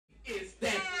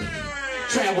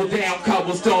travel down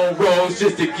cobblestone roads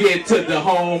just to get to the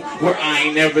home where I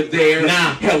ain't never there.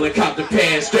 Nah, helicopter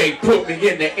pad straight put me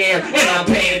in the air, and I'm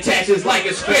paying taxes like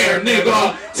it's fair,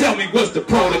 nigga. Tell me what's the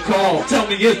protocol? Tell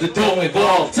me is the dough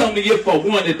involved? Tell me if I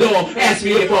want it all. Ask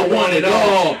me if I want it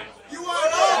all.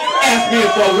 Ask me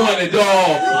if I want it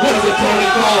all. What's the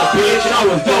protocol, bitch? I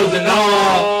was dozing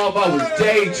off. I was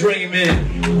daydreaming.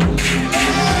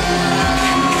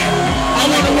 I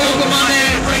want to welcome my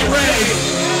man, Rey Resurreccion.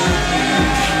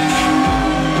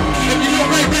 If you know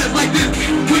Rey Resurreccion like this,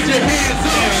 put your hands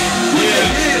up. Put your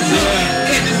hands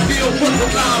up. And it's still for the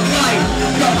limelight.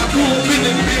 Got my cool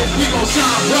business, bitch. We gon'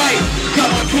 shine bright. Got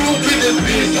my cool business,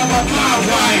 bitch. Got my mind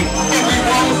right. And we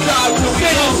won't stop till we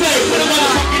don't say. Put a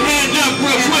motherfucking hand up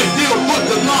real quick. Still for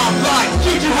the limelight.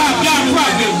 Keep your high got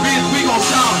right. This bitch, we gon'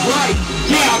 shine bright.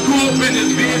 Yeah, my cool business,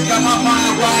 bitch. Got my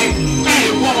mind right. And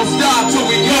it won't stop till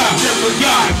we got just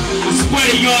got. I swear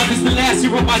to y'all, this is the last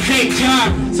year of my day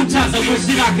job. Sometimes I wish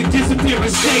that I could disappear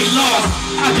and stay lost.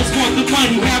 I just want the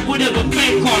money, have whatever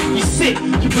bank card. You sick,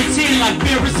 you pretend like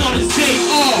fear is on the day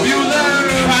off. You learn.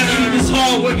 Trying to do this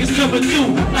hard work is coming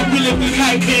through. Like we live through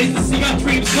nightmares to see our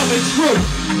dreams coming true.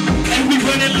 And we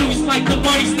running loose like the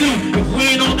money's due. If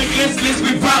we ain't on the guest list,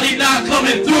 we probably not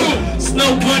coming through.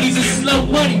 Slow bunnies and slow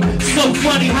money. So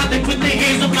funny how they put their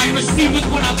hands up like receivers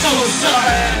when I throw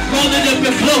something. Roll it up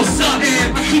and blow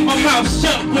something. I keep my mouth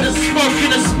shut with a smirk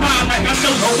and a smile like I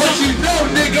know what you know,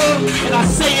 nigga. And I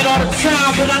say it all the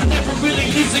time, but I never really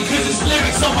listen cause it's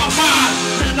lyrics on my mind.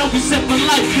 And I know we set for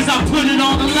life cause I put it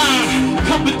on the line.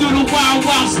 Coming through the wild,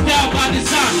 wild style by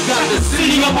design. Got the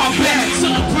city on my back,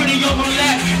 something pretty on my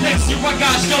lap. Next year I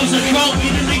got shows and roll me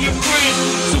to your friends.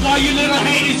 So all you little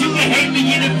haters, you can hate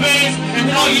me in advance. And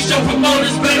all you show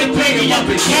promoters better pay me up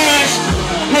in cash.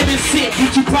 Heaven sent,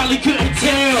 but you probably couldn't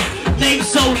tell. Name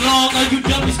so long, all you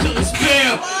dummies couldn't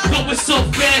spell. Going so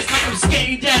fast like I'm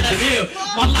skating down a hill.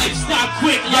 My lifestyle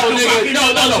quick like a rocket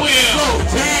on the wheel. Slow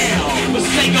down. But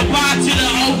say goodbye to the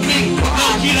old me.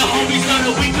 Don't get the homies so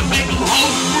that we can make them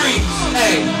whole free.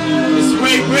 Hey, it's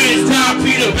Rey Resurreccion, time,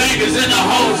 Peter Bangers, and the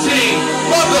whole team.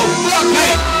 Motherfucker.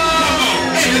 Hey, come on.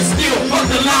 And it's still for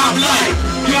the limelight.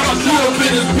 Got my crew up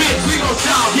in this bitch, we gon'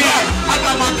 shine bright. I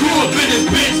got my crew up in this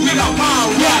bitch, we got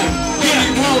mine right. Yeah,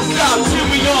 we won't stop till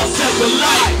we all set the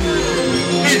light.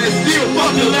 And it's still for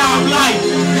the limelight.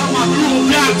 Got my crew up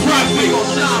in this bitch, we gon'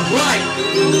 shine bright.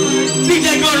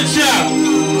 DJ Goldenchyld,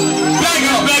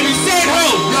 banger, baby, stay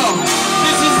home. Yo,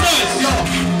 this is us. Yo,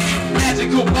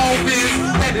 magical moments,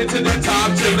 headed to the top,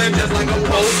 chillin' just like a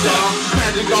poster.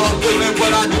 Magic all feeling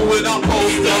what I do when I'm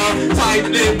poster. Tight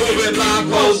knit, moving line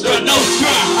closer, no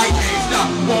strap. I can't stop,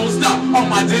 won't stop on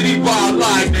my Diddy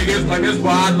wildlife. Niggas like this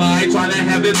wildlife, tryna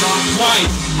have it on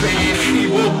twice. Bad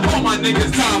evil, all my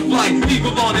niggas top flight.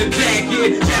 Eagle on the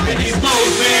jacket, Japanese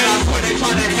clothes, man. I swear they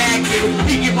tryna hack it.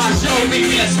 He get my show, me,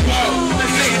 let's go.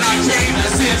 They're saying I changed,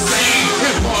 that's insane.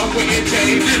 Hip-hop with it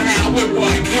changed and how it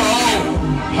would grow.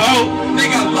 Ho,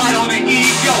 they got light on the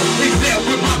ego. They said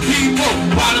with my people,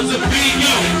 bottles of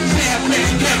bingo,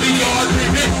 champagne, caviar,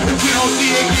 drinking. If we don't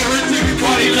see it, guarantee we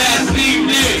party last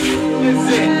evening. That's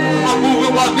it. I'm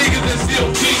moving while niggas is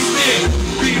still feasting.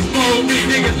 Beast mode, me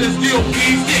niggas is still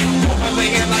feasting. I'm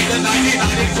laying like the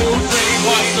 1992 dream.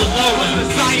 Watch the low and the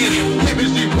science,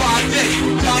 chemistry project.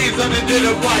 Giants under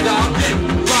the blind object.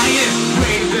 Lions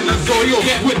raised in the soil.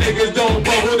 When niggas don't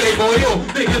bubble, they boil.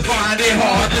 Niggas find it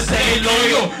hard to stay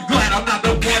loyal. Glad I'm not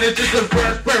the one, it's just the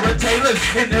first pair of tailors.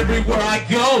 And everywhere I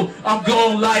go, I'm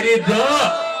gon' light it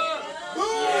up.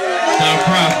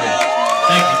 Prahfit.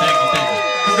 Thank you, thank you, thank you.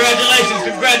 Congratulations,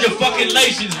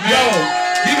 congratulations, man. Yo,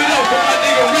 give it up for my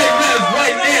nigga Rey Resurreccion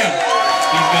right now.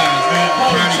 These guys, man.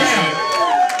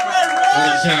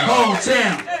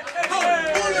 Hometown.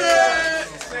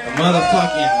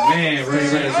 Motherfucking man, Rey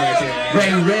Resurreccion.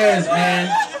 Rey Resurreccion, man.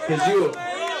 Cause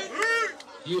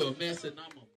you a mess and I'm a